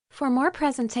For more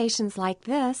presentations like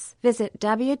this, visit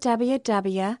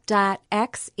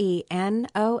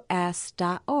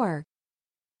www.xenos.org.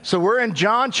 So we're in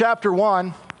John chapter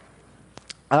 1.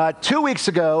 2 weeks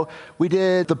ago, we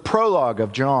did the prologue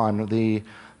of John, the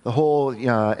whole,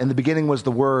 in the beginning was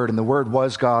the Word, and the Word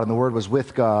was God, and the Word was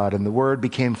with God, and the Word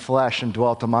became flesh and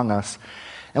dwelt among us.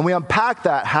 And we unpacked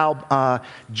that, how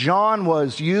John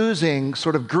was using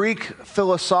sort of Greek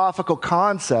philosophical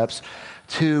concepts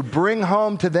to bring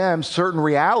home to them certain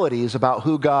realities about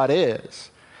who God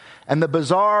is. And the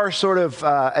bizarre sort of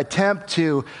attempt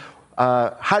to,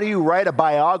 how do you write a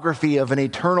biography of an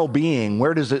eternal being?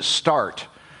 Where does it start?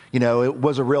 It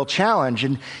was a real challenge.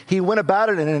 And he went about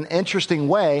it in an interesting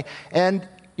way and,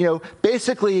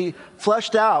 basically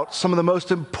fleshed out some of the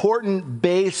most important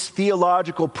base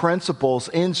theological principles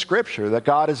in Scripture, that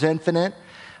God is infinite,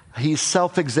 He's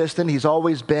self-existent, He's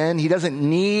always been, He doesn't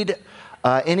need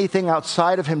anything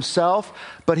outside of Himself,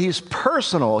 but He's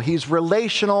personal, He's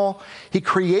relational, He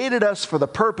created us for the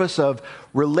purpose of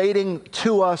relating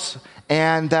to us,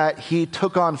 and that He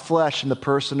took on flesh in the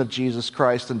person of Jesus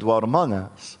Christ and dwelt among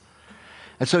us.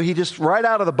 And so He just right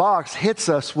out of the box hits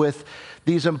us with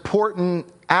these important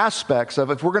aspects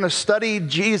of, if we're going to study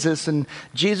Jesus and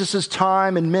Jesus'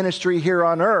 time and ministry here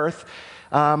on earth,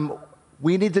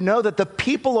 we need to know that the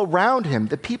people around Him,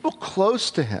 the people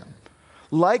close to Him,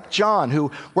 like John,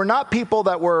 who were not people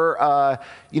that were,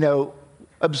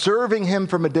 observing Him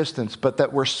from a distance, but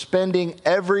that were spending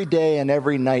every day and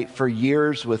every night for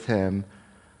years with Him,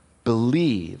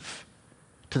 believe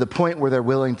to the point where they're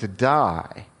willing to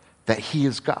die that He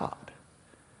is God.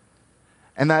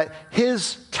 And that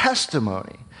His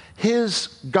testimony, His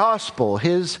gospel,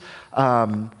 His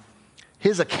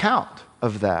account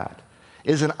of that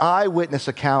is an eyewitness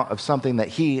account of something that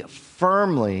He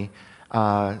firmly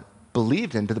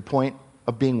believed in to the point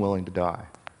of being willing to die.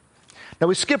 Now,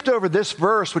 we skipped over this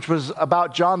verse, which was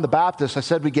about John the Baptist. I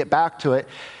said we'd get back to it.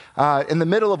 In the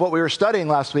middle of what we were studying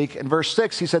last week, in verse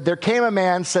 6, he said, "There came a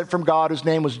man sent from God whose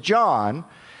name was John,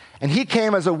 and he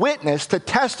came as a witness to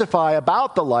testify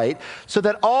about the light, so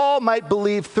that all might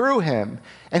believe through him.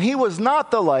 And he was not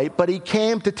the light, but he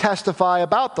came to testify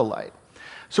about the light."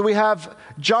 So we have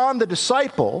John the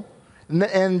disciple,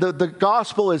 and the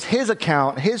gospel is his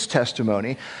account, his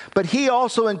testimony, but he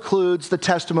also includes the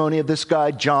testimony of this guy,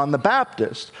 John the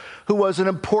Baptist, who was an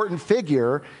important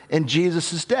figure in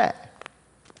Jesus' day.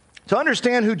 To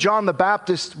understand who John the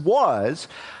Baptist was,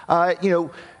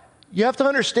 you have to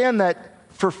understand that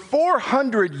for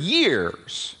 400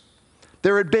 years,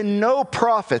 there had been no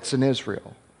prophets in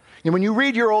Israel. And when you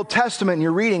read your Old Testament and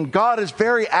you're reading, God is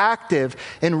very active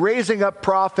in raising up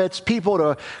prophets, people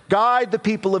to guide the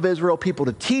people of Israel, people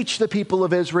to teach the people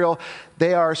of Israel.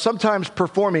 They are sometimes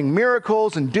performing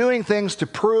miracles and doing things to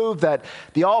prove that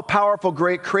the all-powerful,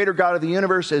 great creator God of the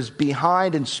universe is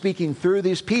behind and speaking through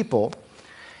these people.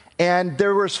 And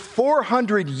there was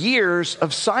 400 years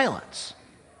of silence.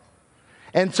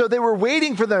 And so they were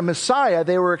waiting for the Messiah.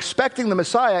 They were expecting the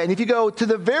Messiah. And if you go to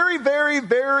the very, very,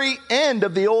 very end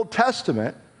of the Old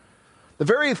Testament, the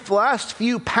very last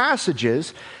few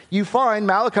passages, you find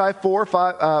Malachi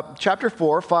chapter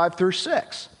 4, 5 through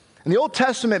 6. And the Old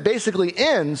Testament basically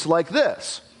ends like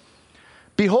this: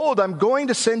 "Behold, I'm going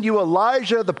to send you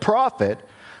Elijah the prophet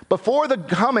before the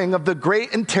coming of the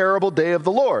great and terrible day of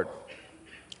the Lord.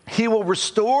 He will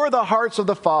restore the hearts of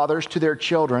the fathers to their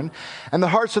children, and the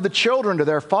hearts of the children to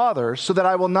their fathers, so that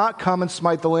I will not come and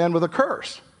smite the land with a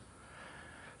curse."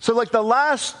 So like the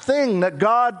last thing that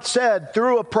God said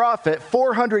through a prophet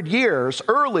 400 years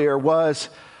earlier was,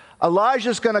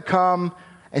 Elijah's going to come,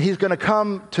 and he's going to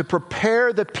come to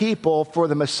prepare the people for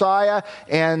the Messiah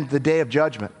and the day of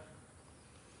judgment.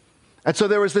 And so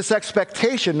there was this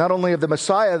expectation not only of the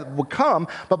Messiah that would come,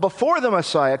 but before the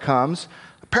Messiah comes,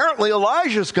 apparently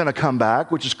Elijah's going to come back,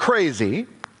 which is crazy,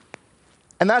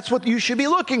 and that's what you should be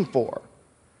looking for.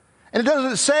 And it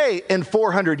doesn't say in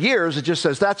 400 years, it just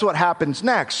says that's what happens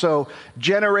next. So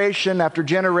generation after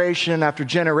generation after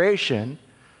generation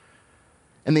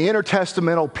in the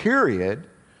intertestamental period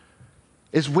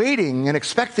is waiting and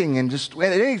expecting, and just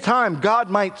at any time God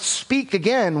might speak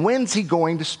again. When's He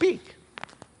going to speak?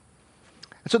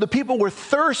 And so the people were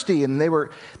thirsty, and they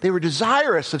were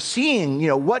desirous of seeing,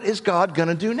 what is God going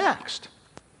to do next?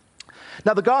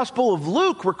 Now, the Gospel of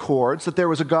Luke records that there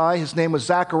was a guy, his name was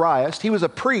Zacharias. He was a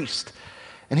priest,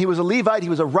 and he was a Levite. He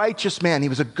was a righteous man. He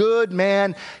was a good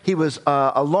man. He was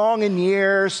along in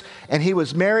years, and he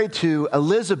was married to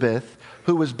Elizabeth,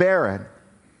 who was barren.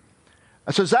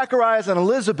 And so Zacharias and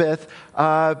Elizabeth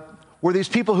were these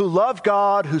people who loved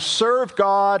God, who served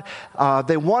God.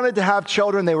 They wanted to have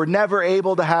children. They were never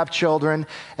able to have children.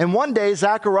 And one day,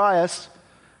 Zacharias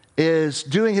is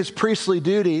doing his priestly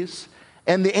duties,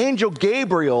 and the angel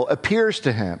Gabriel appears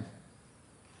to him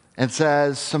and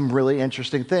says some really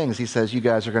interesting things. He says, you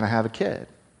guys are going to have a kid.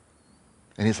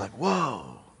 And he's like,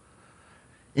 whoa.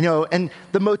 You know, and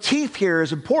the motif here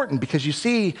is important because you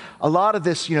see a lot of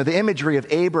this, you know, the imagery of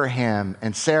Abraham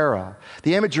and Sarah,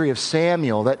 the imagery of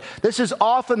Samuel, that this is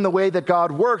often the way that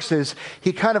God works is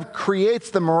he kind of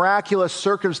creates the miraculous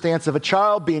circumstance of a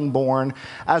child being born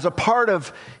as a part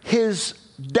of his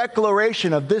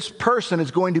declaration of this person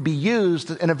is going to be used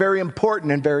in a very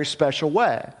important and very special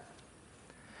way.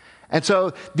 And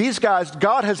so these guys,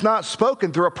 God has not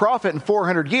spoken through a prophet in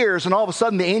 400 years, and all of a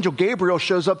sudden the angel Gabriel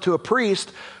shows up to a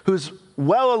priest who's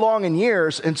well along in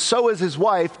years, and so is his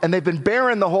wife, and they've been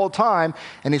barren the whole time,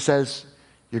 and he says,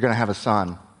 you're going to have a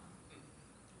son,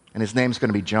 and his name's going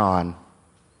to be John,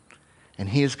 and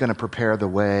he is going to prepare the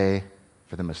way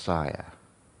for the Messiah.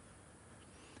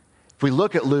 If we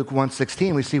look at Luke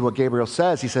 1:16, we see what Gabriel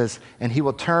says. He says, and he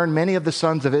will turn many of the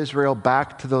sons of Israel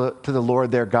back to the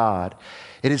Lord their God.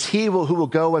 It is he who will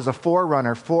go as a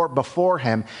forerunner before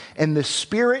him in the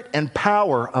spirit and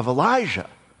power of Elijah.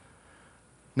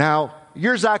 Now,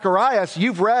 you're Zacharias,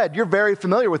 you're very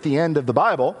familiar with the end of the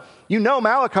Bible. You know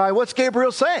Malachi, what's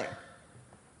Gabriel saying?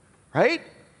 Right?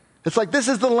 It's like this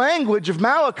is the language of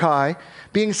Malachi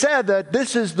being said that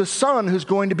this is the son who's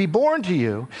going to be born to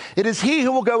you. It is he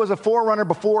who will go as a forerunner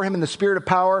before him in the spirit of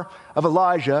power of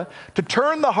Elijah to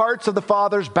turn the hearts of the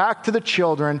fathers back to the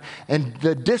children and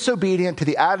the disobedient to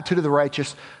the attitude of the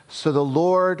righteous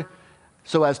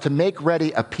so as to make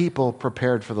ready a people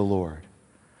prepared for the Lord.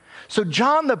 So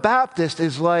John the Baptist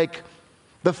is like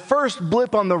the first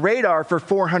blip on the radar for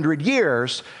 400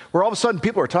 years where all of a sudden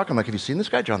people are talking like, have you seen this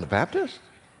guy, John the Baptist?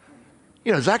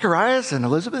 You know, Zacharias and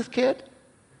Elizabeth's kid?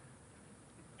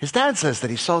 His dad says that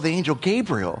he saw the angel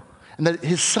Gabriel and that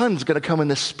his son's going to come in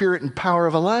the spirit and power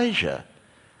of Elijah.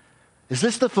 Is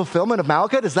this the fulfillment of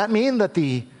Malachi? Does that mean that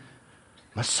the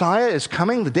Messiah is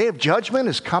coming? The day of judgment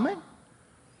is coming?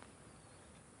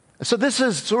 So this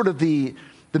is sort of the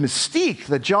mystique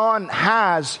that John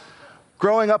has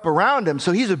growing up around him.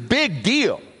 So he's a big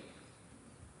deal.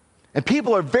 And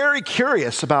people are very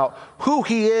curious about who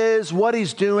he is, what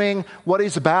he's doing, what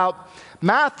he's about.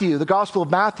 Matthew, the Gospel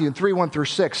of Matthew in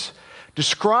 3:1-6,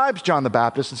 describes John the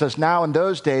Baptist and says, now in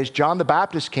those days, John the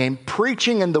Baptist came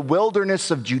preaching in the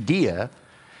wilderness of Judea,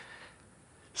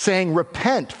 saying,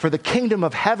 repent, for the kingdom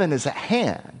of heaven is at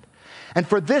hand. And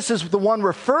for this is the one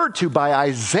referred to by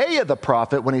Isaiah the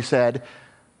prophet when he said,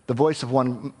 the voice of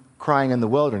one crying in the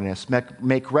wilderness,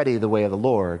 make ready the way of the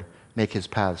Lord, make his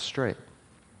paths straight.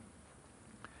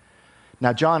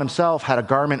 Now, John himself had a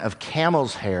garment of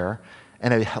camel's hair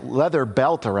and a leather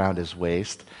belt around his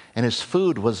waist, and his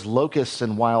food was locusts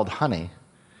and wild honey.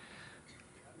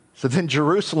 So then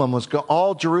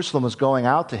all Jerusalem was going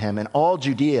out to him, and all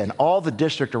Judea and all the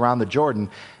district around the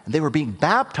Jordan, and they were being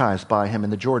baptized by him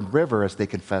in the Jordan River as they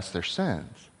confessed their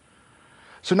sins.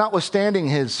 So notwithstanding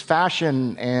his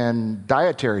fashion and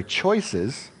dietary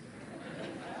choices,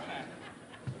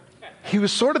 he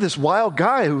was sort of this wild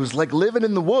guy who was like living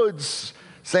in the woods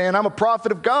saying, I'm a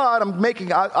prophet of God. I'm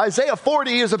making Isaiah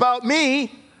 40 is about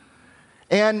me.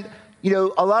 And, you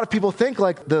know, a lot of people think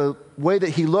like the way that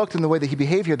he looked and the way that he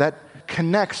behaved here, that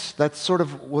connects. That's sort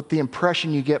of what the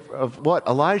impression you get of what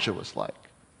Elijah was like.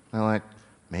 They're like,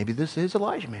 maybe this is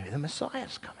Elijah. Maybe the Messiah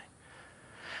is coming.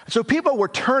 So people were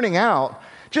turning out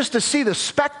just to see the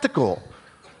spectacle.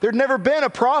 There'd never been a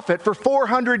prophet for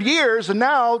 400 years, and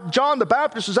now John the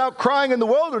Baptist is out crying in the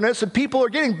wilderness, and people are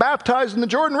getting baptized in the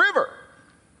Jordan River.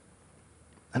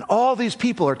 And all these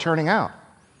people are turning out.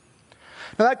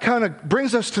 Now that kind of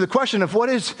brings us to the question of what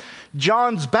is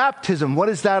John's baptism? What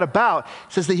is that about?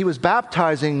 It says that he was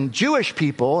baptizing Jewish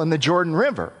people in the Jordan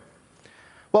River.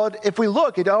 Well, if we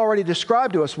look, it already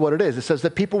described to us what it is. It says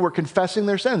that people were confessing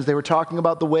their sins. They were talking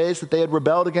about the ways that they had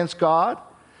rebelled against God.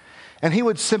 And he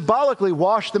would symbolically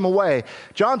wash them away.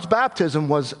 John's baptism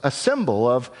was a symbol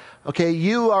of, okay,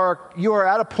 you are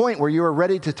at a point where you are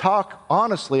ready to talk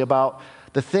honestly about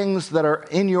the things that are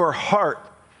in your heart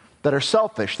that are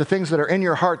selfish, the things that are in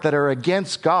your heart that are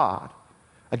against God,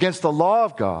 against the law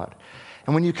of God.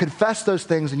 And when you confess those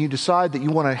things and you decide that you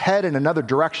want to head in another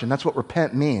direction, that's what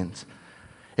repent means.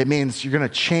 It means you're going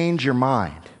to change your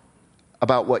mind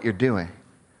about what you're doing.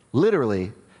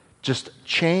 Literally, just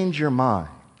change your mind.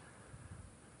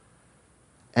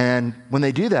 And when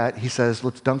they do that, he says,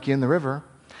 let's dunk you in the river.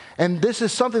 And this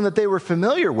is something that they were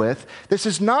familiar with. This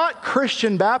is not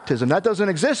Christian baptism. That doesn't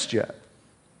exist yet.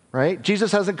 right?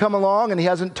 Jesus hasn't come along and he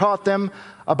hasn't taught them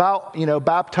about,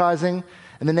 baptizing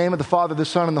in the name of the Father, the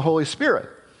Son, and the Holy Spirit.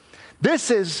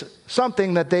 This is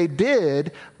something that they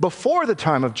did before the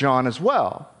time of John as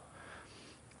well.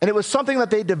 And it was something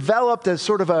that they developed as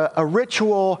sort of a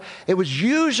ritual. It was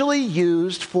usually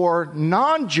used for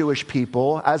non-Jewish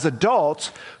people as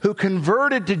adults who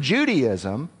converted to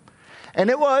Judaism.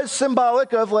 And it was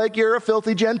symbolic of like you're a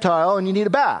filthy Gentile and you need a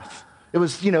bath. It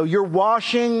was, you're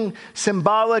washing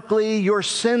symbolically your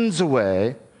sins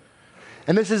away.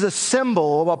 And this is a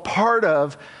symbol, a part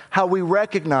of how we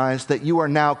recognize that you are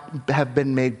now have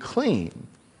been made clean.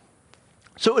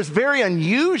 So it was very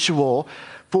unusual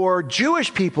for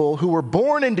Jewish people who were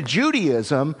born into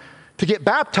Judaism to get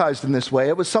baptized in this way.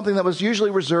 It was something that was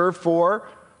usually reserved for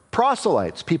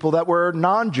proselytes, people that were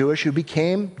non-Jewish who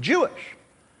became Jewish.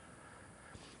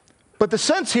 But the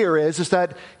sense here is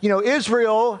that,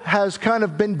 Israel has kind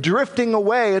of been drifting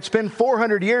away. It's been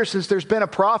 400 years since there's been a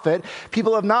prophet.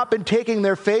 People have not been taking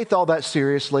their faith all that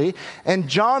seriously. And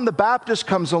John the Baptist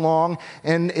comes along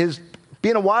and is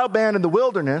being a wild man in the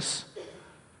wilderness.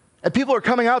 And people are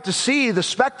coming out to see the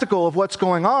spectacle of what's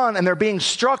going on, and they're being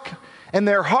struck in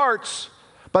their hearts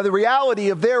by the reality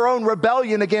of their own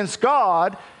rebellion against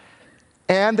God,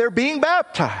 and they're being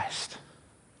baptized.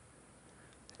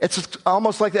 It's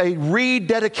almost like a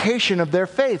rededication of their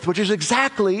faith, which is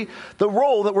exactly the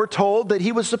role that we're told that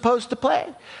he was supposed to play.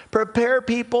 Prepare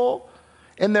people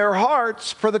in their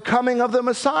hearts for the coming of the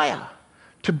Messiah,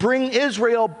 to bring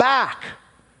Israel back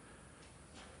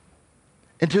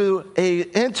into an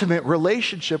intimate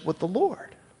relationship with the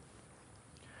Lord.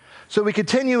 So we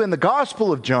continue in the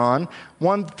Gospel of John,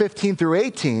 1:15 through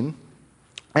 18,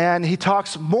 and he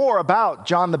talks more about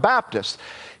John the Baptist.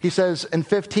 He says in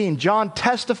 15, John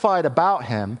testified about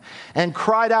him and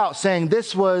cried out, saying,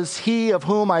 "This was he of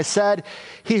whom I said,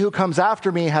 he who comes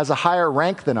after me has a higher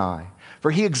rank than I,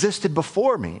 for he existed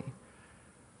before me.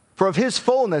 For of his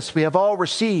fullness we have all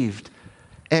received,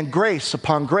 and grace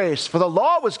upon grace. For the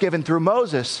law was given through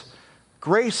Moses.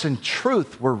 Grace and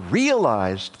truth were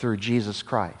realized through Jesus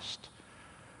Christ.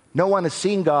 No one has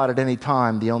seen God at any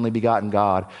time, the only begotten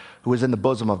God, who is in the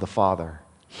bosom of the Father.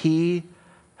 He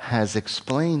has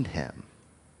explained him."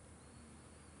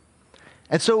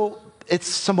 And so it's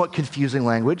somewhat confusing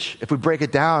language. If we break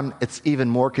it down, it's even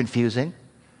more confusing.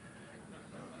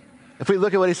 If we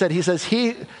look at what he said, he says,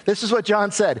 this is what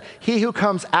John said, "He who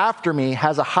comes after me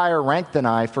has a higher rank than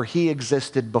I, for he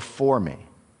existed before me."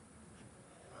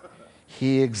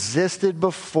 He existed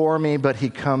before me, but he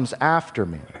comes after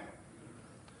me.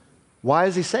 Why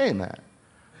is he saying that?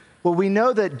 Well, we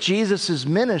know that Jesus'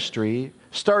 ministry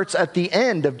starts at the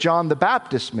end of John the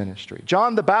Baptist's ministry.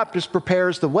 John the Baptist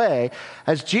prepares the way.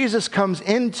 As Jesus comes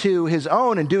into his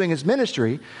own and doing his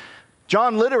ministry,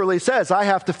 John literally says, "I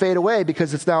have to fade away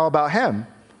because it's now about him.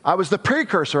 I was the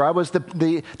precursor. I was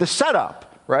the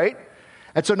setup," right?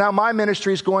 And so now my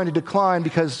ministry is going to decline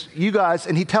because you guys,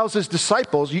 and he tells his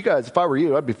disciples, "You guys, if I were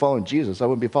you, I'd be following Jesus. I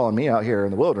wouldn't be following me out here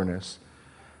in the wilderness.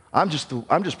 I'm just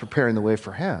preparing the way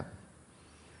for him."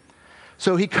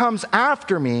 So he comes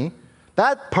after me.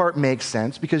 That part makes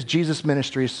sense because Jesus'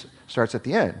 ministry starts at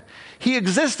the end. He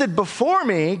existed before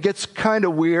me gets kind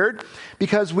of weird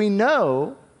because we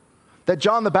know that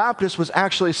John the Baptist was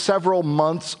actually several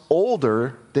months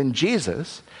older than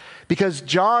Jesus because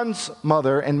John's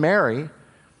mother and Mary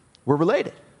were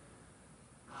related.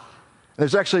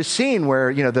 There's actually a scene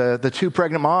where, the two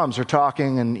pregnant moms are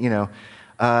talking and,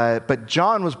 but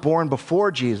John was born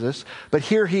before Jesus, but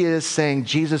here he is saying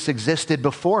Jesus existed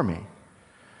before me.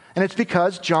 And it's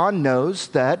because John knows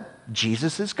that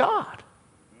Jesus is God.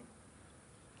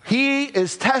 He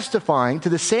is testifying to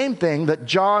the same thing that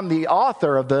John, the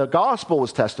author of the gospel,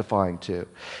 was testifying to.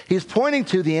 He's pointing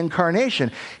to the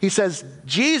incarnation. He says,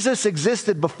 Jesus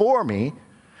existed before me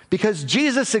because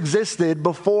Jesus existed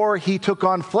before he took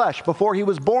on flesh. Before he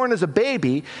was born as a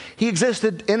baby, he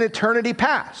existed in eternity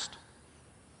past.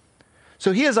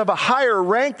 So he is of a higher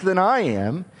rank than I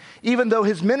am, even though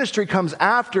his ministry comes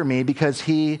after me because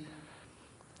he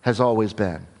has always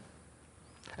been.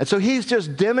 And so he's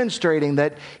just demonstrating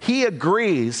that he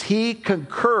agrees, he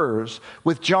concurs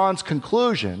with John's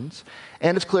conclusions,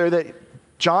 and it's clear that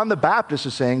John the Baptist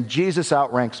is saying, Jesus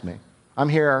outranks me. I'm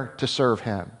here to serve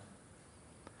him.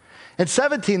 In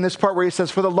 17, this part where he says,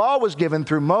 "For the law was given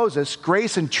through Moses,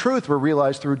 grace and truth were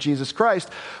realized through Jesus Christ."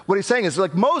 What he's saying is,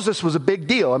 like, Moses was a big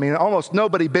deal. I mean, almost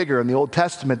nobody bigger in the Old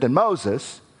Testament than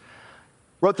Moses.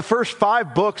 Wrote the first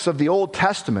 5 books of the Old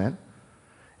Testament.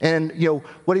 And,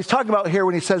 what he's talking about here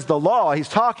when he says the law, he's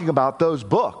talking about those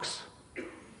books.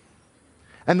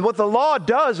 And what the law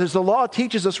does is the law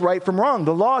teaches us right from wrong.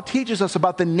 The law teaches us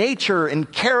about the nature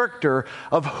and character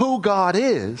of who God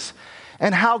is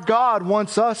and how God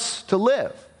wants us to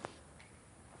live.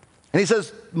 And he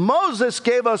says, Moses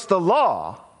gave us the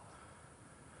law,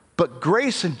 but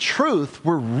grace and truth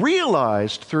were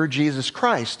realized through Jesus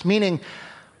Christ. Meaning,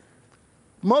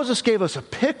 Moses gave us a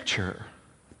picture,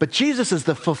 but Jesus is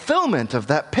the fulfillment of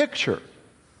that picture.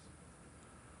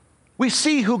 We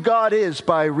see who God is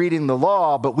by reading the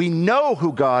law, but we know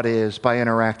who God is by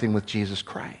interacting with Jesus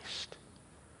Christ.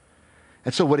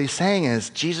 And so what he's saying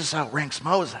is, Jesus outranks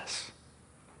Moses.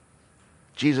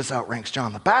 Jesus outranks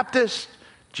John the Baptist.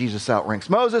 Jesus outranks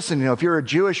Moses. And if you're a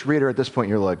Jewish reader at this point,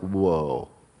 you're like, whoa,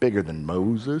 bigger than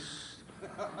Moses?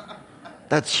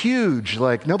 That's huge.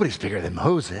 Like, nobody's bigger than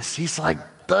Moses. He's like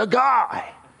the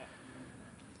guy.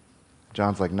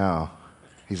 John's like, no,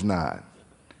 he's not.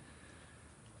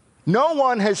 No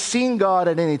one has seen God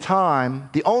at any time,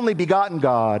 the only begotten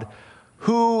God,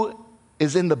 who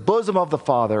is in the bosom of the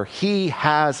Father. He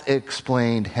has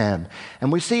explained him.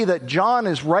 And we see that John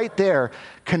is right there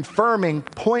confirming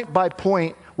point by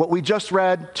point what we just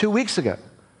read 2 weeks ago.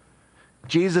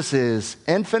 Jesus is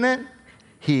infinite.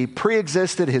 He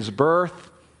pre-existed his birth.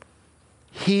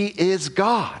 He is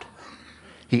God.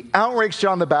 He outranks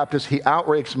John the Baptist. He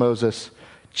outranks Moses.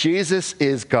 Jesus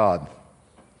is God.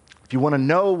 If you want to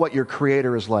know what your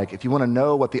Creator is like, if you want to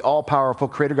know what the all-powerful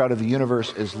Creator God of the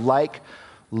universe is like,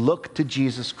 look to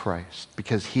Jesus Christ,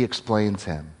 because he explains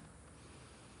him.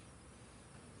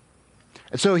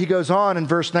 And so he goes on in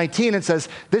verse 19 and says,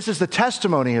 this is the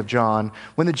testimony of John.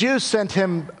 When the Jews sent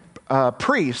him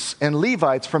priests and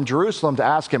Levites from Jerusalem to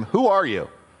ask him, who are you?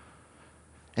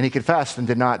 And he confessed and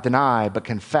did not deny, but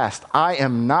confessed, I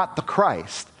am not the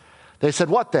Christ. They said,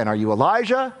 what then? Are you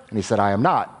Elijah? And he said, I am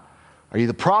not. Are you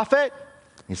the prophet?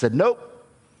 He said, nope.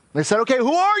 And they said, okay,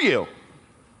 who are you?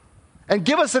 And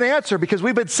give us an answer, because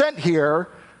we've been sent here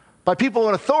by people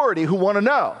in authority who want to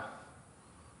know.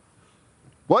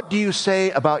 What do you say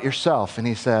about yourself? And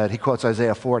he said, he quotes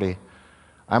Isaiah 40,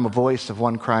 I'm a voice of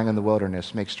one crying in the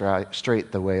wilderness, make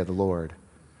straight the way of the Lord,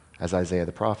 as Isaiah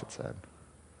the prophet said.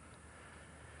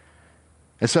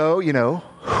 And so,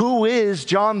 who is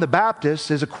John the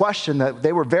Baptist is a question that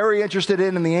they were very interested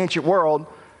in the ancient world.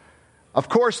 Of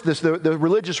course, the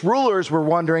religious rulers were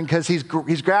wondering, because he's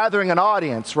gathering an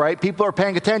audience, right? People are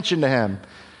paying attention to him,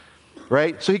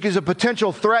 right? So he's a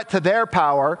potential threat to their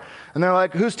power. And they're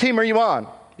like, whose team are you on?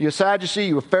 You a Sadducee?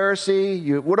 You a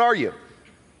Pharisee? What are you?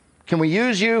 Can we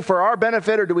use you for our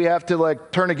benefit, or do we have to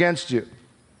turn against you?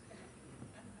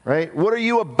 Right? What are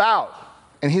you about?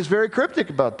 And he's very cryptic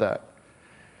about that.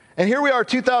 And here we are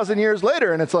 2,000 years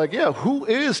later, and it's like, yeah, who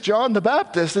is John the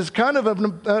Baptist? Is kind of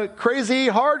a crazy,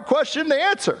 hard question to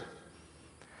answer.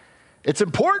 It's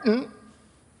important,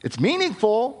 it's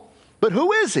meaningful, but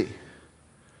who is he?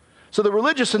 So the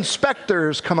religious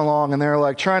inspectors come along, and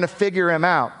they're trying to figure him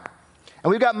out.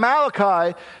 And we've got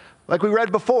Malachi, like we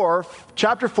read before,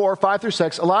 chapter 4, 5 through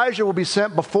 6. Elijah will be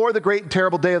sent before the great and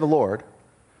terrible day of the Lord,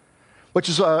 which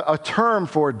is a term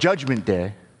for judgment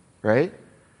day, right?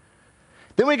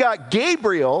 Then we got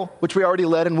Gabriel, which we already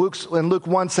read in Luke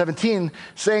 1:17,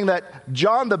 saying that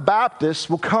John the Baptist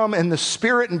will come in the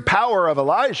spirit and power of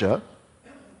Elijah.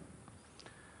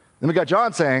 Then we got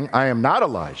John saying, I am not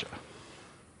Elijah.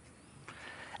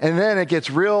 And then it gets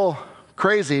real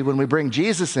crazy when we bring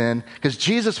Jesus in, because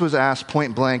Jesus was asked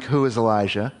point blank, who is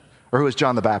Elijah, or who is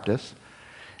John the Baptist?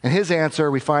 And his answer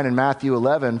we find in Matthew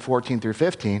 11:14 through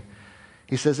 15.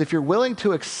 He says, if you're willing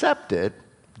to accept it,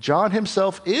 John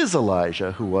himself is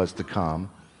Elijah who was to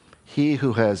come. He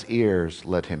who has ears,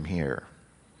 let him hear.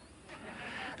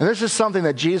 And this is something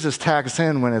that Jesus tags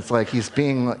in when it's like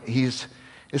this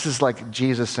is like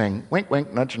Jesus saying, wink,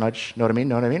 wink, nudge, nudge. Know what I mean?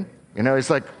 Know what I mean?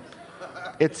 He's like,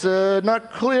 it's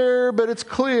not clear, but it's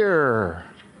clear.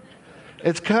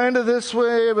 It's kind of this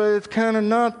way, but it's kind of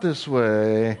not this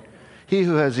way. He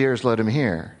who has ears, let him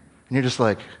hear. And you're just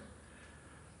like,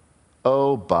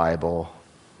 oh, Bible.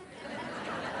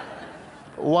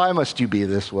 Why must you be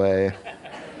this way?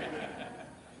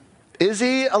 Is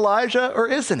he Elijah or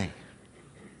isn't he?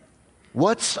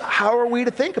 How are we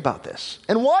to think about this?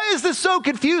 And why is this so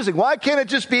confusing? Why can't it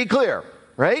just be clear,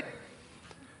 right?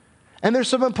 And there's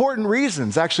some important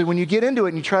reasons, actually, when you get into it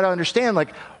and you try to understand,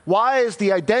 why is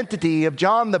the identity of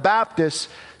John the Baptist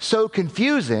so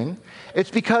confusing?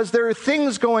 It's because there are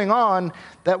things going on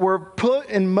that were put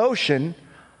in motion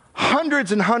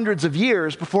hundreds and hundreds of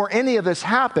years before any of this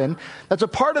happened, that's a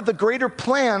part of the greater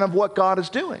plan of what God is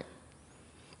doing.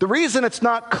 The reason it's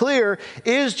not clear,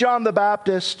 is John the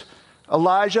Baptist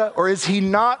Elijah or is he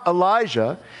not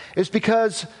Elijah, is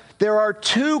because there are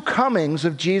two comings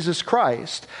of Jesus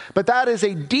Christ, but that is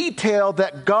a detail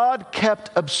that God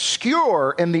kept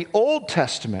obscure in the Old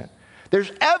Testament.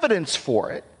 There's evidence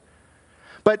for it.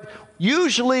 But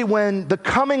usually when the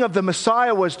coming of the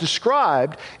Messiah was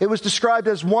described, it was described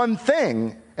as one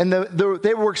thing. And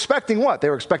they were expecting what? They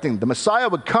were expecting the Messiah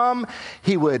would come,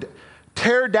 he would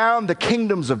tear down the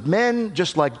kingdoms of men,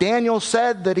 just like Daniel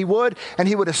said that he would, and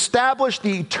he would establish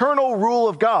the eternal rule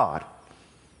of God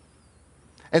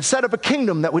and set up a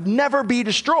kingdom that would never be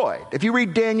destroyed. If you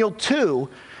read Daniel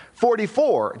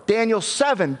 2:44, Daniel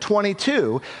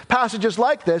 7:22, passages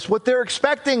like this, what they're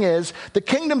expecting is the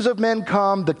kingdoms of men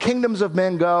come, the kingdoms of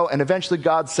men go, and eventually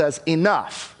God says,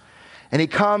 enough. And he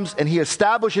comes and he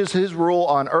establishes his rule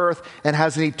on earth and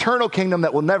has an eternal kingdom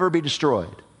that will never be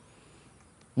destroyed.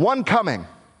 One coming.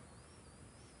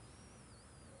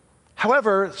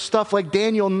 However, stuff like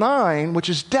Daniel 9, which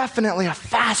is definitely a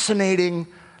fascinating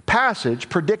passage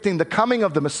predicting the coming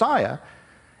of the Messiah,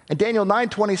 in Daniel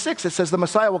 9:26, it says the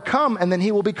Messiah will come and then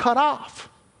he will be cut off.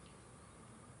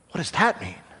 What does that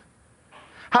mean?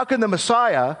 How can the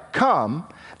Messiah come,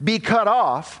 be cut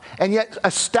off, and yet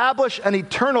establish an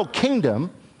eternal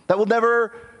kingdom that will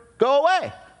never go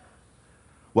away?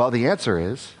 Well, the answer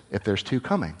is, if there's two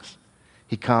comings.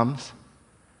 He comes,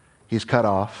 he's cut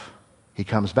off, he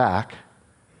comes back,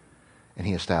 and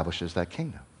he establishes that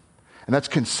kingdom. And that's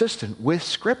consistent with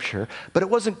Scripture, but it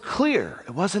wasn't clear.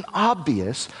 It wasn't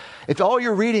obvious. If all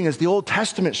you're reading is the Old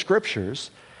Testament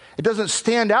Scriptures, it doesn't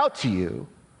stand out to you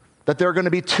that there are going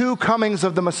to be two comings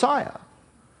of the Messiah.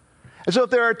 And so if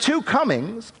there are two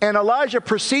comings, and Elijah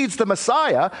precedes the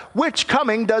Messiah, which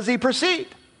coming does he precede?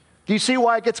 Do you see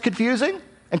why it gets confusing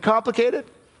and complicated?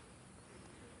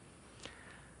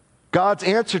 God's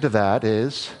answer to that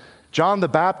is John the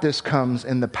Baptist comes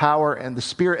in the power and the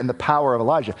spirit and the power of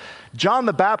Elijah. John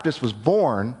the Baptist was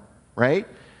born, right?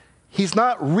 He's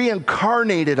not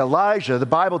reincarnated Elijah. The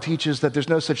Bible teaches that there's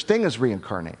no such thing as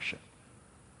reincarnation.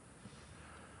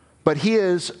 But he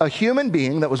is a human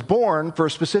being that was born for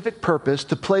a specific purpose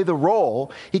to play the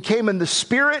role. He came in the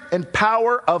spirit and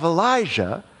power of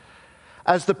Elijah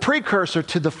as the precursor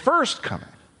to the first coming.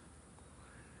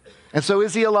 And so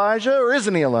is he Elijah or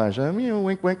isn't he Elijah?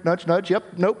 Wink, wink, nudge, nudge.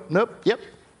 Yep, nope, yep,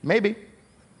 maybe.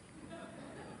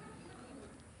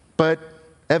 But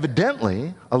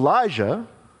evidently, Elijah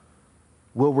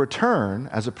will return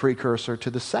as a precursor to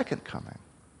the second coming.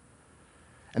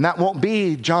 And that won't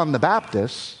be John the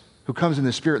Baptist, who comes in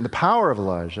the spirit and the power of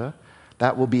Elijah.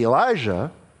 That will be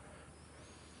Elijah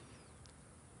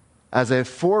as a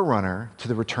forerunner to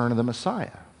the return of the Messiah.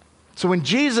 So when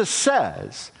Jesus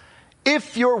says,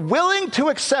 if you're willing to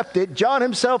accept it, John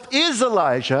himself is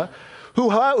Elijah, who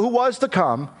was to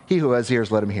come. He who has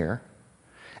ears, let him hear.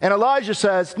 And Elijah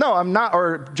says, no, I'm not,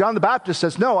 or John the Baptist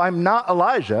says, no, I'm not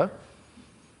Elijah.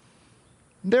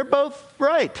 They're both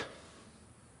right.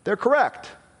 They're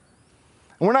correct.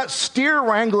 And we're not steer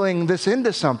wrangling this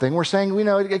into something. We're saying,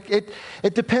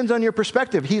 it depends on your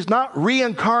perspective. He's not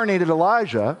reincarnated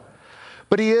Elijah,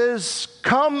 but he is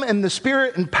come in the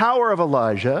spirit and power of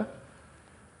Elijah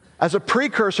as a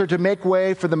precursor to make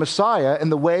way for the Messiah in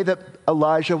the way that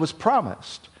Elijah was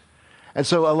promised. And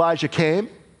so Elijah came,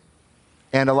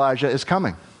 and Elijah is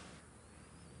coming.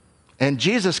 And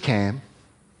Jesus came,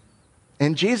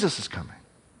 and Jesus is coming.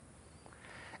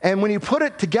 And when you put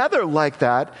it together like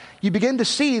that, you begin to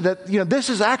see that this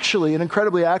is actually an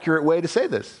incredibly accurate way to say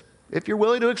this. If you're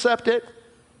willing to accept it,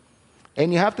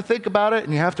 and you have to think about it,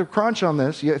 and you have to crunch on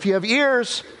this. If you have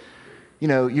ears,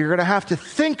 you're going to have to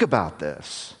think about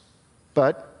this.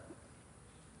 But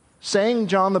saying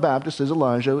John the Baptist is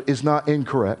Elijah is not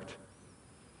incorrect.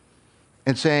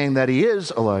 And saying that he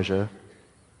is Elijah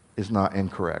is not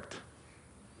incorrect.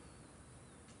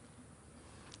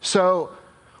 So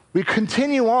we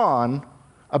continue on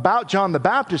about John the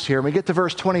Baptist here, and we get to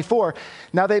verse 24.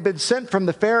 Now they've been sent from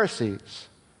the Pharisees,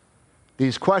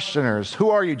 these questioners. Who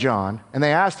are you, John? And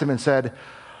they asked him and said,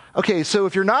 okay, so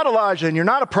if you're not Elijah and you're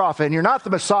not a prophet and you're not the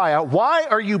Messiah, why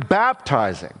are you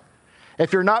baptizing?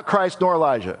 If you're not Christ nor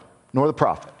Elijah, nor the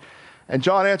prophet. And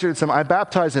John answered them, I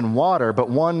baptize in water, but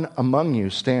one among you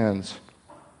stands,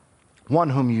 one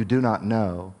whom you do not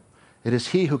know. It is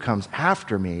he who comes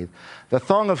after me, the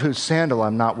thong of whose sandal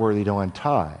I'm not worthy to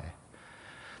untie.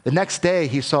 The next day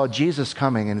he saw Jesus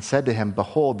coming and said to him,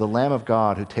 behold, the Lamb of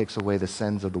God who takes away the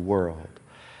sins of the world.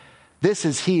 This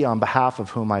is he on behalf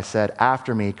of whom I said,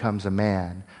 after me comes a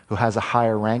man who has a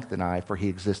higher rank than I, for he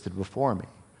existed before me.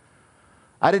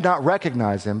 I did not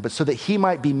recognize him, but so that he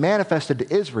might be manifested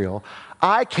to Israel,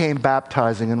 I came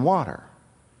baptizing in water.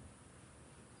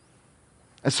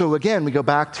 And so again, we go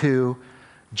back to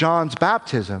John's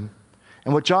baptism,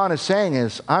 And what John is saying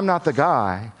is, I'm not the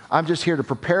guy. I'm just here to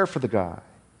prepare for the guy.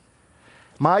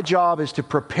 My job is to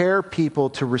prepare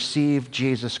people to receive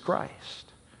Jesus Christ.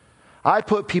 I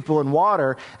put people in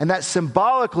water, and that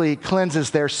symbolically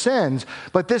cleanses their sins.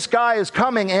 But this guy is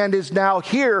coming and is now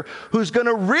here who's going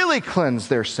to really cleanse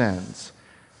their sins.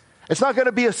 It's not going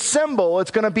to be a symbol.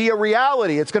 It's going to be a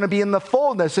reality. It's going to be in the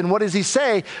fullness. And what does he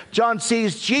say? John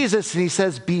sees Jesus and he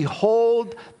says,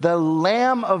 "Behold the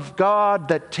Lamb of God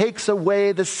that takes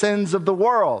away the sins of the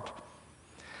world."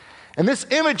 And this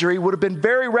imagery would have been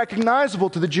very recognizable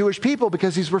to the Jewish people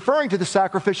because he's referring to the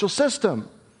sacrificial system.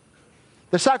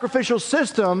 The sacrificial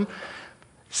system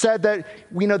said that,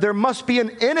 there must be an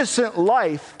innocent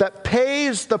life that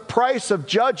pays the price of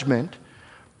judgment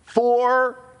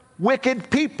for wicked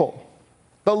people.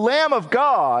 The Lamb of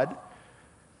God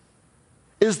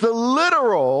is the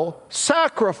literal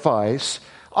sacrifice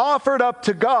offered up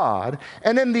to God.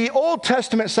 And in the Old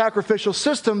Testament sacrificial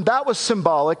system, that was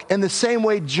symbolic in the same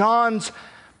way John's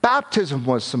baptism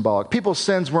was symbolic. People's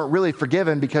sins weren't really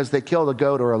forgiven because they killed a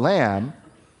goat or a lamb.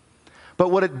 But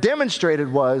what it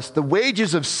demonstrated was the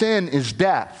wages of sin is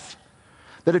death.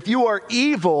 That if you are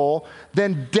evil,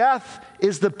 then death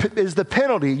is the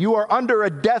penalty. You are under a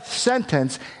death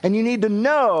sentence, and you need to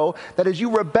know that as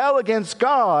you rebel against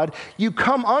God, you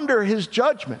come under his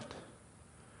judgment.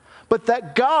 But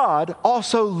that God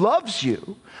also loves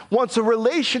you, wants a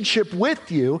relationship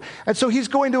with you, and so he's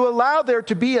going to allow there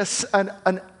to be a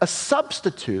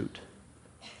substitute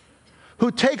who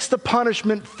takes the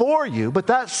punishment for you, but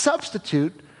that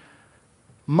substitute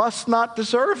must not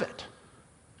deserve it.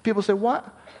 People say, what?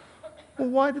 Well,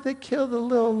 why did they kill the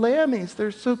little lammies? They're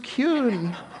so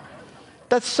cute.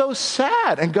 That's so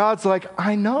sad. And God's like,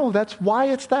 I know, that's why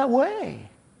it's that way.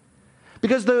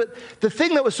 Because the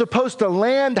thing that was supposed to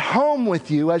land home with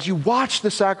you as you watch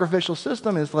the sacrificial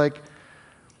system is like,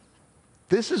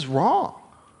 this is wrong.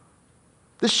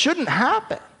 This shouldn't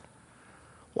happen.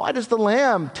 Why does the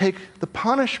lamb take the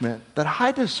punishment that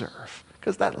I deserve?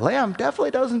 Because that lamb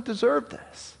definitely doesn't deserve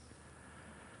this.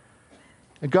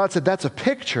 And God said, that's a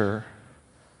picture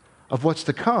of what's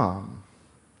to come.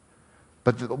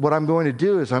 But what I'm going to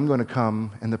do is I'm going to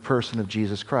come in the person of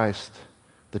Jesus Christ,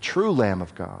 the true Lamb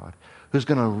of God, who's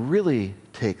going to really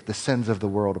take the sins of the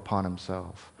world upon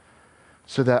himself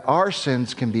so that our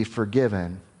sins can be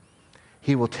forgiven.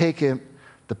 He will take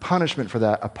the punishment for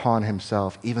that upon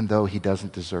himself, even though he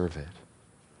doesn't deserve it.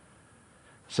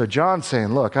 So John's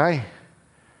saying, look, I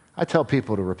tell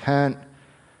people to repent.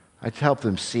 I help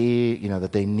them see,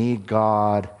 that they need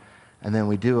God. And then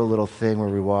we do a little thing where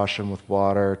we wash them with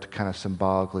water to kind of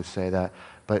symbolically say that.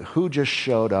 But who just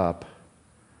showed up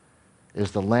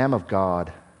is the Lamb of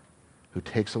God who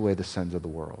takes away the sins of the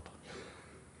world.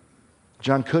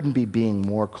 John couldn't be being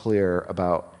more clear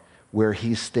about where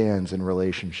he stands in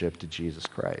relationship to Jesus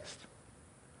Christ.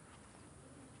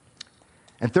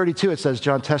 In 32, it says,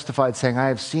 John testified, saying, I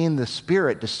have seen the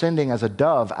Spirit descending as a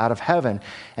dove out of heaven,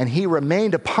 and he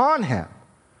remained upon him.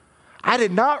 I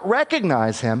did not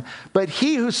recognize him, but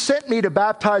he who sent me to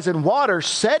baptize in water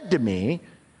said to me,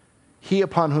 he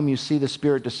upon whom you see the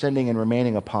Spirit descending and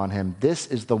remaining upon him, this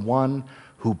is the one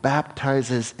who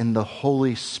baptizes in the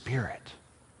Holy Spirit.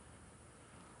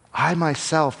 I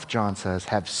myself, John says,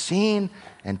 have seen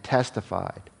and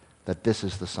testified that this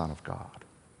is the Son of God.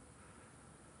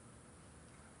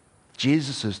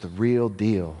 Jesus is the real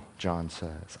deal, John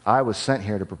says. I was sent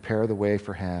here to prepare the way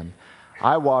for him.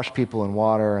 I wash people in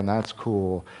water, and that's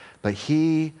cool. But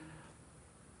he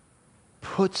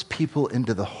puts people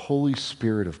into the Holy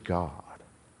Spirit of God.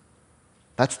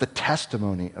 That's the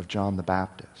testimony of John the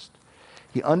Baptist.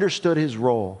 He understood his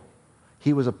role.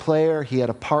 He was a player. He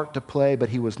had a part to play, but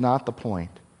he was not the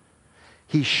point.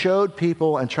 He showed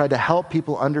people and tried to help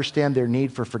people understand their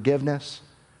need for forgiveness.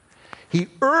 He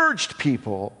urged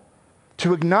people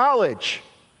to acknowledge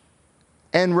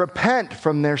and repent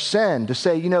from their sin, to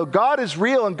say, God is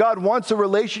real and God wants a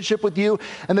relationship with you,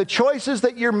 and the choices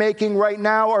that you're making right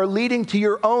now are leading to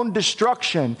your own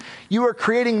destruction. You are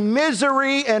creating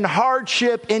misery and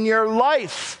hardship in your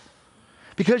life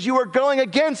because you are going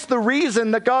against the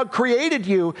reason that God created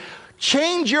you.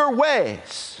 Change your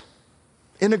ways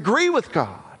and agree with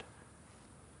God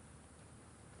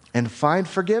and find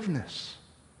forgiveness.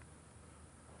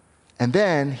 And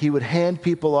then he would hand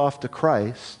people off to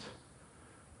Christ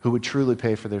who would truly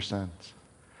pay for their sins.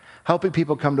 Helping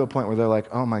people come to a point where they're like,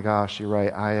 oh my gosh, you're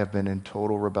right, I have been in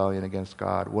total rebellion against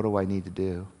God. What do I need to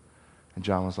do? And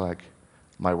John was like,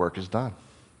 my work is done.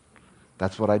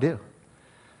 That's what I do.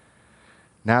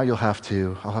 Now I'll have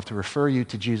to refer you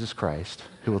to Jesus Christ,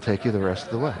 who will take you the rest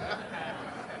of the way.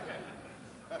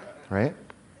 Right?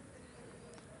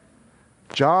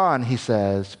 John, he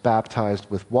says, baptized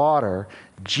with water.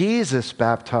 Jesus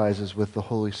baptizes with the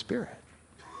Holy Spirit.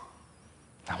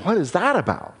 Now, what is that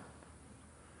about?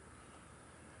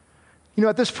 You know,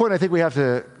 at this point, I think we have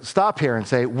to stop here and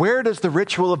say, where does the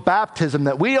ritual of baptism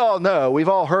that we all know, we've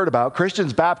all heard about,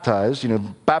 Christians baptized,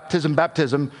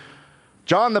 baptism,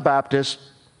 John the Baptist,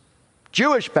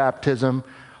 Jewish baptism,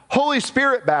 Holy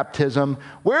Spirit baptism,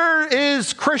 where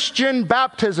is Christian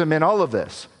baptism in all of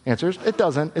this? Answers, it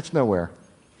doesn't. It's nowhere.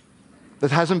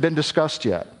 It hasn't been discussed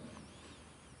yet.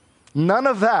 None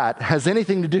of that has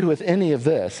anything to do with any of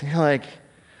this. You're like,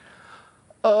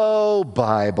 oh,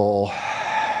 Bible.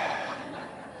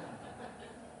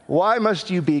 Why must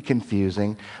you be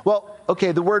confusing? Well,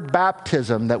 okay, the word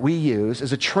baptism that we use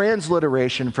is a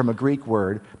transliteration from a Greek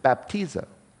word, baptizo,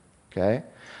 okay?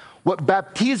 What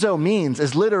baptizo means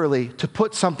is literally to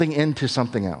put something into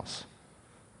something else.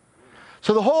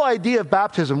 So the whole idea of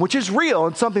baptism, which is real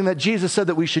and something that Jesus said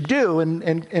that we should do,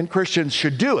 and Christians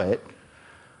should do it,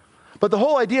 but the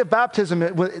whole idea of baptism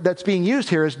that's being used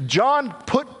here is John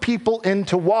put people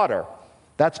into water.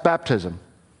 That's baptism.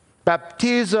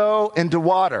 Baptizo into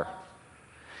water.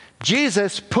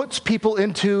 Jesus puts people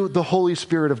into the Holy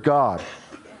Spirit of God.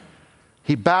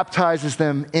 He baptizes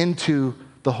them into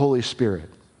the Holy Spirit.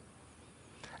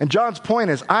 And John's point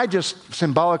is, I just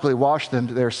symbolically washed them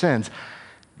to their sins.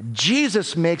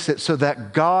 Jesus makes it so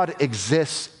that God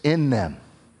exists in them.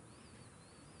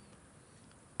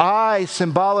 I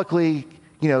symbolically,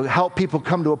 help people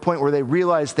come to a point where they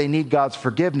realize they need God's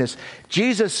forgiveness.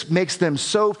 Jesus makes them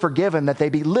so forgiven that they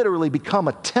literally become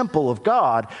a temple of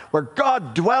God where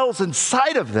God dwells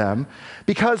inside of them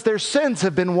because their sins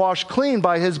have been washed clean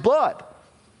by his blood.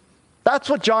 That's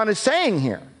what John is saying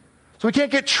here. So we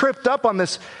can't get tripped up on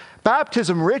this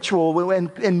baptism ritual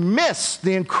and miss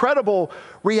the incredible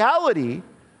reality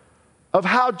of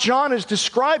how John is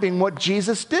describing what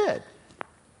Jesus did.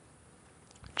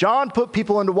 John put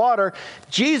people into water.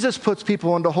 Jesus puts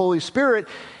people into Holy Spirit.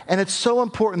 And it's so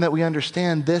important that we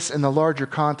understand this in the larger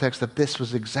context that this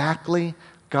was exactly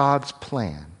God's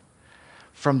plan.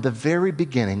 From the very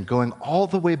beginning, going all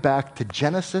the way back to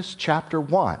Genesis chapter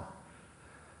 1.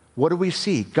 What do we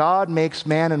see? God makes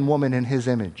man and woman in his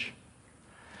image.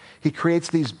 He creates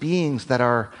these beings that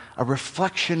are a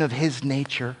reflection of his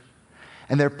nature.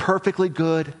 And they're perfectly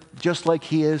good, just like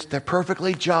he is. They're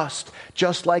perfectly just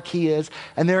like he is.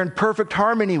 And they're in perfect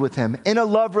harmony with him in a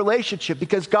love relationship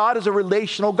because God is a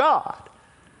relational God.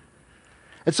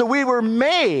 And so we were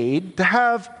made to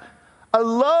have a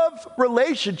love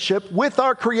relationship with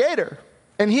our Creator.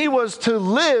 And he was to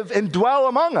live and dwell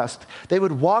among us. They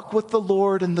would walk with the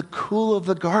Lord in the cool of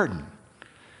the garden.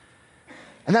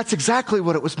 And that's exactly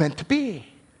what it was meant to be.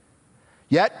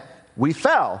 Yet, we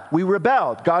fell. We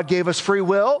rebelled. God gave us free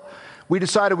will. We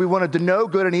decided we wanted to know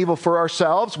good and evil for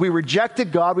ourselves. We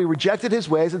rejected God. We rejected his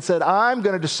ways and said, I'm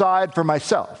going to decide for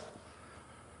myself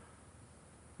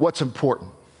what's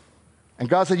important. And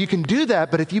God said, you can do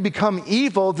that, but if you become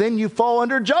evil, then you fall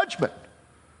under judgment.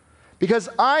 Because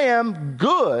I am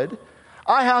good,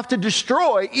 I have to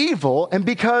destroy evil. And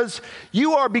because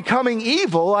you are becoming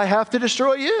evil, I have to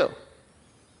destroy you.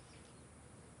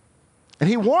 And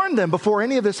he warned them before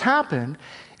any of this happened,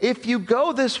 if you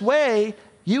go this way,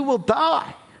 you will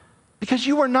die. Because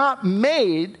you were not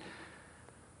made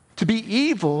to be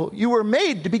evil, you were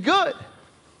made to be good.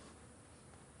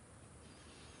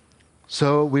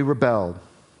 So we rebelled.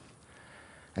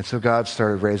 And so God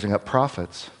started raising up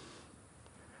prophets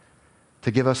to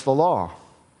give us the law,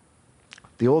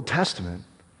 the Old Testament.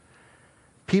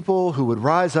 People who would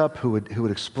rise up, who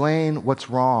would explain what's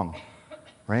wrong.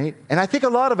 Right? And I think a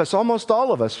lot of us, almost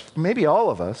all of us, maybe all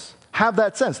of us, have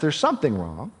that sense. There's something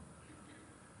wrong.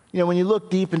 When you look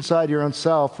deep inside your own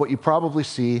self, what you probably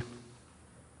see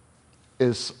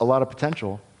is a lot of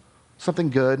potential. Something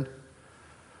good,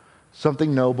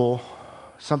 something noble,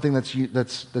 something that's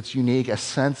unique, a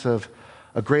sense of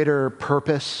a greater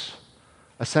purpose,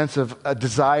 a sense of a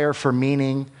desire for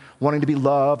meaning, wanting to be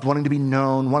loved, wanting to be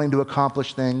known, wanting to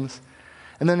accomplish things.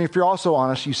 And then if you're also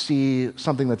honest, you see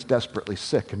something that's desperately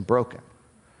sick and broken.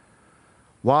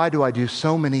 Why do I do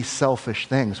so many selfish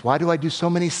things? Why do I do so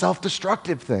many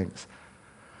self-destructive things?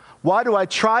 Why do I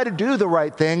try to do the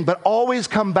right thing, but always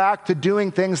come back to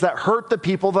doing things that hurt the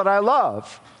people that I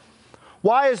love?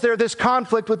 Why is there this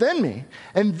conflict within me?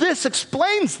 And this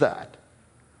explains that.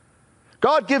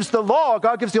 God gives the law,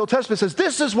 God gives the Old Testament, says,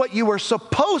 this is what you were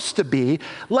supposed to be,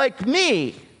 like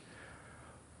me.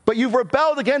 But you've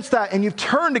rebelled against that, and you've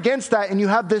turned against that, and you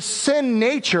have this sin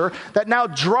nature that now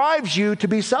drives you to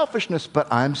be selfishness. But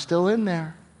I'm still in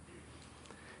there.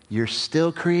 You're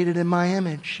still created in my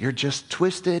image. You're just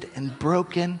twisted and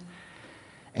broken,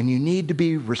 and you need to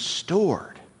be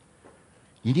restored.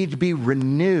 You need to be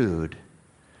renewed.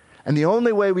 And the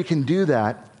only way we can do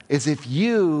that is if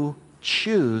you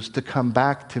choose to come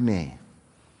back to me,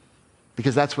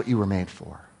 because that's what you were made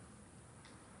for.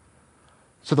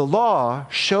 So the law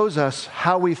shows us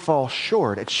how we fall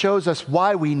short. It shows us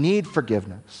why we need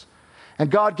forgiveness.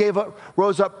 And God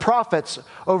rose up prophets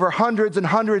over hundreds and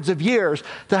hundreds of years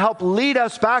to help lead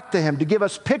us back to him, to give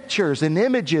us pictures and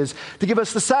images, to give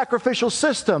us the sacrificial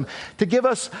system, to give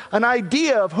us an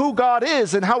idea of who God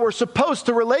is and how we're supposed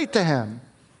to relate to him.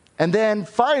 And then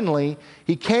finally,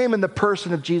 he came in the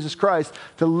person of Jesus Christ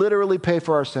to literally pay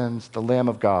for our sins, the Lamb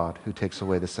of God who takes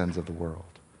away the sins of the world.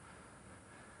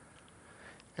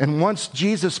 And once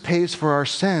Jesus pays for our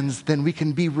sins, then we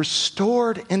can be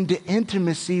restored into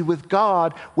intimacy with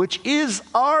God, which is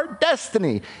our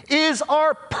destiny, is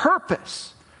our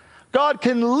purpose. God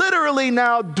can literally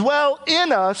now dwell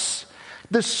in us.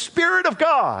 The Spirit of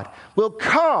God will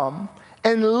come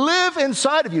and live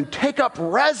inside of you, take up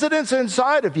residence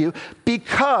inside of you,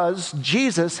 because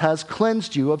Jesus has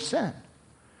cleansed you of sin.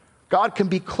 God can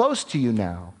be close to you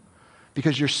now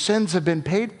because your sins have been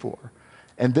paid for.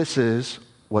 And this is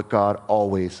what God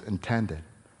always intended,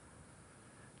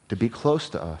 to be close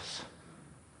to us.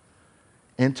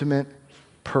 Intimate,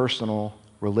 personal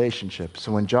relationship.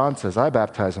 So when John says, I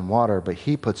baptize in water, but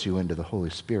he puts you into the Holy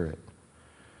Spirit,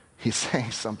 he's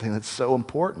saying something that's so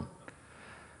important.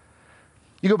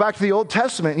 You go back to the Old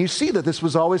Testament and you see that this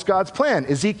was always God's plan.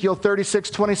 Ezekiel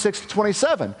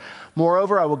 36:26-27.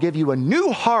 Moreover, I will give you a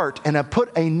new heart and I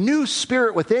put a new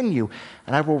spirit within you,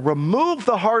 and I will remove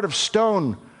the heart of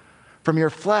stone from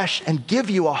your flesh and give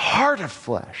you a heart of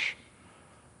flesh.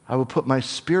 I will put my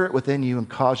spirit within you and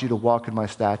cause you to walk in my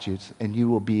statutes, and you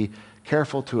will be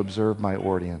careful to observe my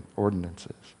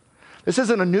ordinances. This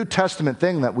isn't a New Testament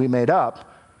thing that we made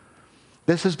up.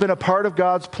 This has been a part of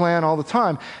God's plan all the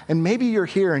time. And maybe you're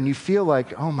here and you feel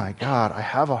like, oh my God, I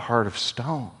have a heart of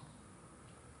stone.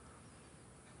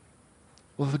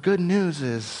 Well, the good news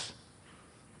is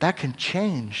that can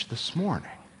change this morning.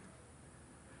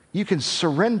 You can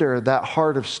surrender that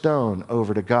heart of stone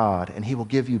over to God, and he will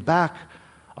give you back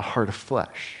a heart of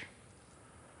flesh.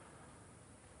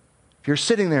 If you're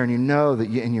sitting there and you know that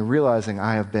and you're realizing,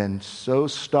 I have been so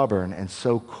stubborn and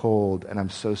so cold, and I'm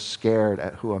so scared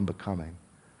at who I'm becoming,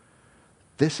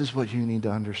 this is what you need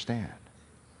to understand,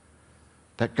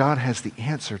 that God has the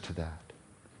answer to that.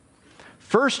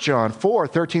 1 John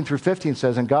 4:13-15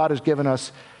 says, and God has given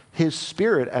us his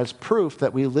Spirit as proof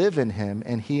that we live in him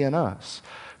and he in us.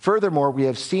 Furthermore, we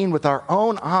have seen with our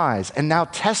own eyes and now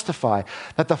testify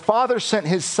that the Father sent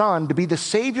his Son to be the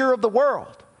Savior of the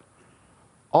world.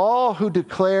 All who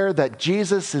declare that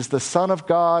Jesus is the Son of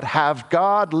God have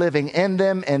God living in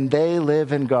them, and they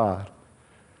live in God.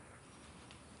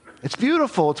 It's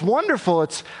beautiful. It's wonderful.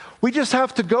 We just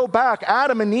have to go back.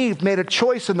 Adam and Eve made a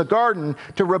choice in the garden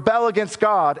to rebel against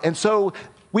God, and so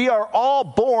we are all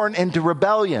born into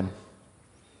rebellion.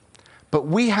 But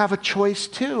we have a choice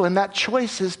too, and that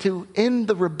choice is to end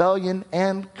the rebellion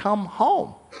and come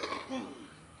home.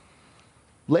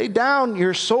 Lay down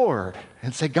your sword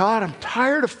and say, God, I'm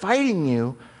tired of fighting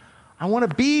you. I want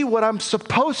to be what I'm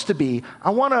supposed to be.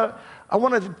 I want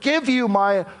to give you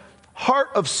my heart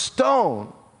of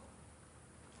stone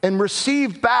and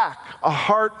receive back a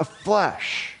heart of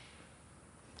flesh.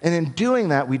 And in doing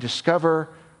that, we discover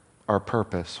our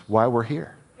purpose, why we're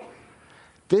here.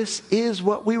 This is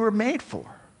what we were made for.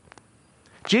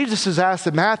 Jesus is asked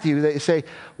in Matthew, they say,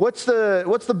 what's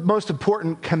the most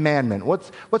important commandment?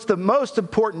 What's the most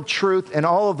important truth in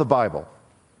all of the Bible?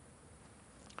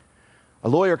 A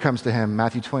lawyer comes to him,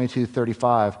 Matthew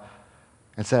 22:35,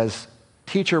 and says,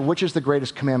 Teacher, which is the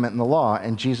greatest commandment in the law?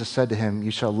 And Jesus said to him,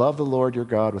 you shall love the Lord your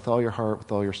God with all your heart, with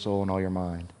all your soul, and all your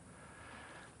mind.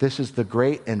 This is the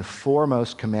great and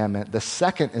foremost commandment. The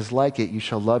second is like it, you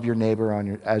shall love your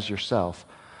neighbor as yourself.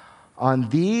 On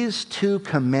these two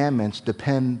commandments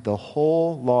depend the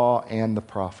whole law and the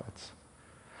prophets.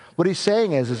 What he's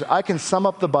saying is I can sum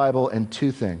up the Bible in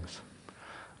two things.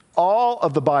 All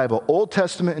of the Bible, Old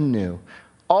Testament and New,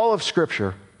 all of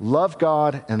Scripture, love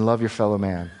God and love your fellow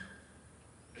man.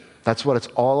 That's what it's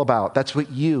all about. That's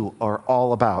what you are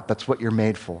all about. That's what you're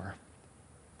made for.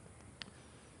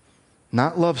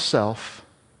 Not love self.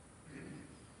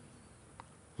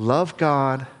 Love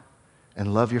God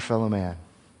and love your fellow man.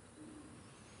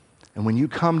 And when you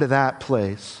come to that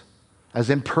place, as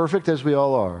imperfect as we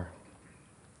all are,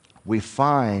 we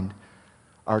find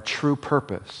our true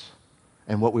purpose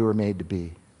and what we were made to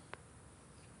be.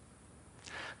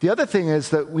 The other thing is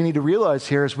that we need to realize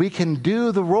here is we can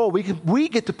do the role, we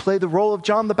get to play the role of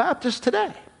John the Baptist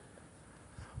today.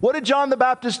 What did John the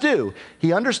Baptist do?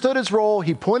 He understood his role.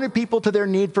 He pointed people to their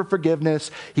need for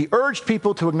forgiveness. He urged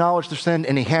people to acknowledge their sin,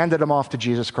 and he handed them off to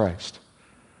Jesus Christ.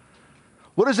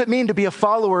 What does it mean to be a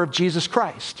follower of Jesus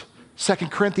Christ?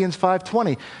 2 Corinthians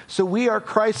 5:20. So we are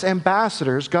Christ's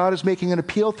ambassadors. God is making an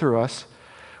appeal through us.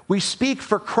 We speak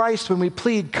for Christ when we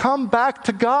plead, come back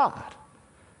to God.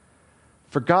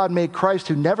 For God made Christ,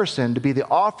 who never sinned, to be the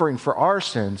offering for our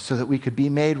sins so that we could be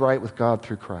made right with God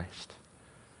through Christ.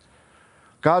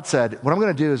 God said, what I'm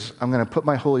going to do is I'm going to put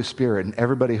my Holy Spirit in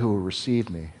everybody who will receive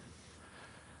me.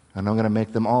 And I'm going to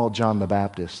make them all John the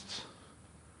Baptists.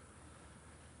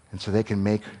 And so they can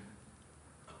make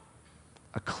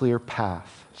a clear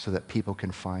path so that people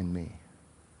can find me.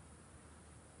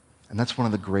 And that's one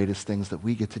of the greatest things that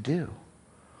we get to do.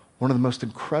 One of the most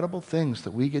incredible things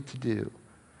that we get to do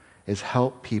is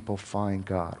help people find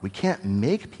God. We can't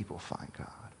make people find God,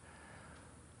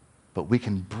 but we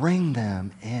can bring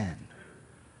them in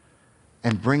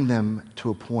and bring them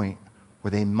to a point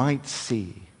where they might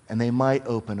see and they might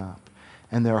open up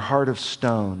and their heart of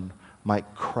stone might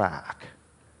crack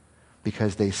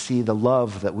because they see the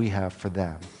love that we have for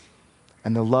them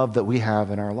and the love that we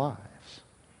have in our lives.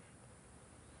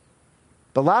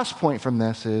 The last point from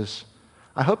this is,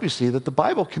 I hope you see that the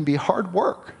Bible can be hard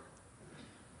work.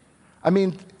 I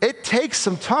mean, it takes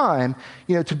some time,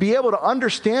 to be able to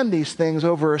understand these things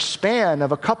over a span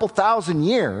of a couple thousand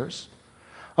years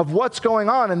of what's going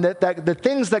on, and that the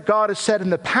things that God has said in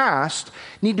the past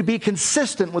need to be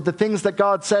consistent with the things that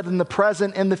God said in the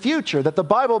present and the future, that the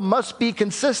Bible must be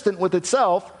consistent with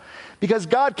itself because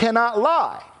God cannot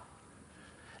lie.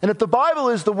 And if the Bible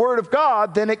is the Word of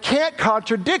God, then it can't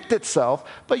contradict itself.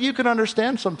 But you can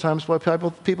understand sometimes why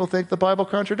people think the Bible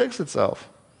contradicts itself.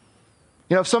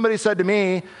 If somebody said to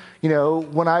me,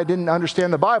 when I didn't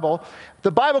understand the Bible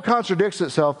contradicts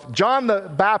itself. John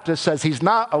the Baptist says he's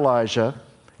not Elijah.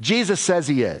 Jesus says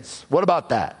he is. What about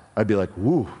that? I'd be like,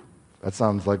 woo, that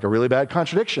sounds like a really bad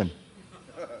contradiction.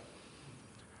 In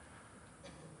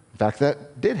fact,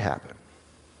 that did happen.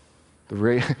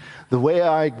 The way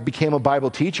I became a Bible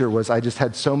teacher was I just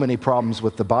had so many problems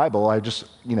with the Bible, I just,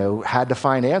 had to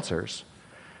find answers.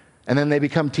 And then they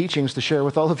become teachings to share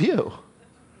with all of you.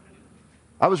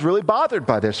 I was really bothered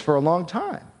by this for a long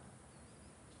time.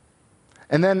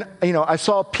 And then, I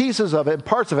saw pieces of it and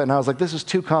parts of it, and I was like, this is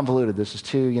too convoluted. This is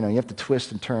too, you have to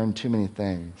twist and turn too many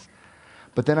things.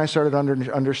 But then I started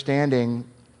understanding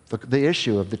the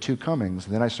issue of the two comings.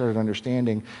 And then I started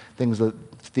understanding things that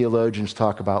theologians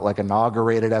talk about, like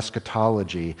inaugurated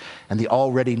eschatology and the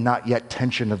already not yet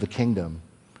tension of the kingdom.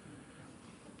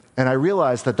 And I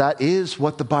realized that is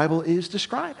what the Bible is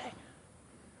describing.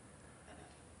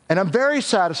 And I'm very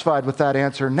satisfied with that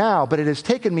answer now, but it has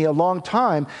taken me a long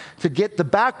time to get the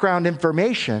background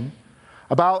information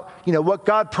about, what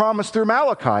God promised through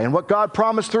Malachi and what God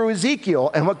promised through Ezekiel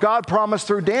and what God promised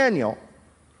through Daniel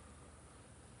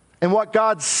and what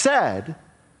God said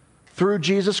through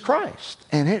Jesus Christ.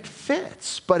 And it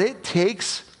fits, but it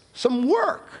takes some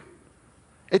work.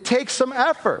 It takes some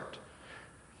effort.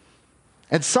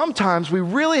 And sometimes we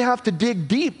really have to dig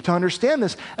deep to understand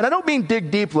this. And I don't mean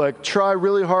dig deep like try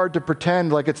really hard to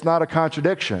pretend like it's not a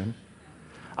contradiction.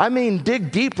 I mean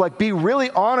dig deep like be really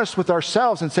honest with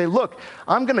ourselves and say, look,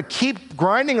 I'm going to keep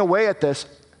grinding away at this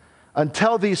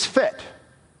until these fit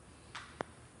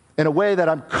in a way that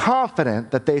I'm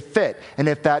confident that they fit. And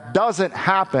if that doesn't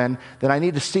happen, then I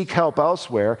need to seek help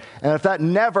elsewhere. And if that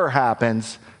never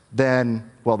happens,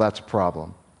 then, well, that's a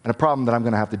problem. And a problem that I'm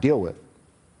going to have to deal with.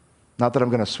 Not that I'm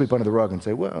going to sweep under the rug and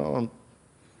say, well,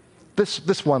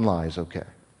 this one lie is okay.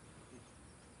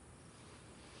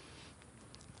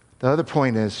 The other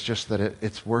point is just that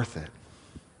it's worth it.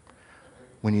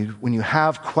 When you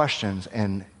have questions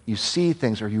and you see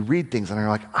things or you read things and you're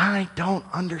like, I don't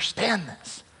understand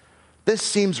this. This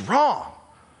seems wrong.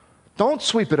 Don't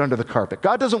sweep it under the carpet.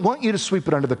 God doesn't want you to sweep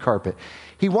it under the carpet.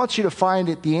 He wants you to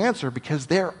find the answer because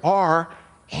there are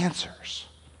answers.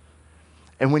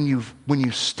 And when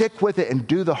you stick with it and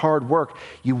do the hard work,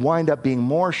 you wind up being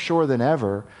more sure than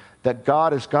ever that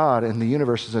God is God and the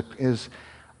universe is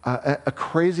a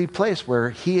crazy place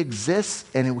where He exists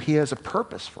and He has a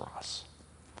purpose for us.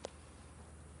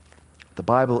 The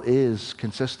Bible is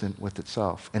consistent with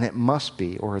itself, and it must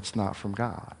be, or it's not from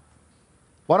God.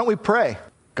 Why don't we pray?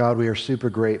 God, we are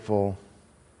super grateful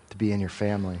to be in your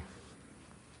family,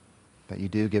 that you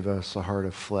do give us a heart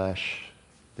of flesh,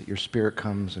 that your Spirit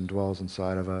comes and dwells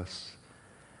inside of us,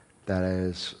 that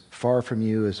as far from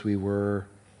you as we were,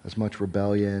 as much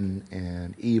rebellion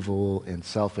and evil and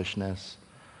selfishness,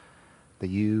 that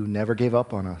you never gave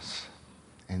up on us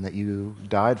and that you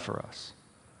died for us.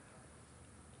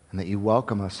 and that you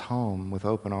welcome us home with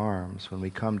open arms when we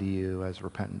come to you as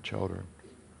repentant children.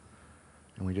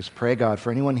 And we just pray, God, for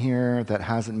anyone here that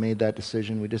hasn't made that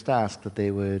decision, we just ask that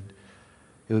it would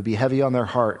be heavy on their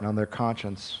heart and on their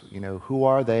conscience. Who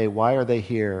are they? Why are they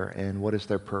here? And what is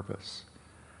their purpose?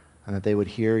 And that they would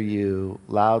hear you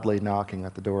loudly knocking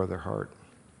at the door of their heart.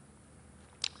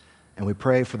 And we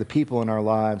pray for the people in our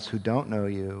lives who don't know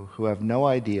you, who have no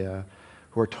idea,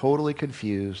 who are totally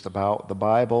confused about the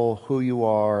Bible, who you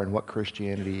are, and what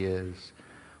Christianity is.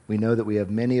 We know that we have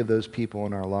many of those people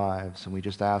in our lives, and we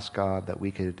just ask, God, that we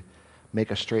could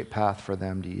make a straight path for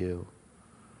them to you,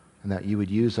 and that you would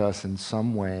use us in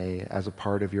some way as a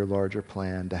part of your larger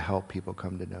plan to help people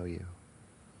come to know you.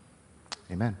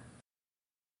 Amen.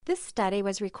 This study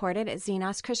was recorded at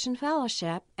Xenos Christian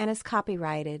Fellowship and is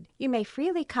copyrighted. You may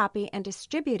freely copy and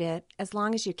distribute it as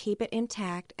long as you keep it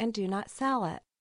intact and do not sell it.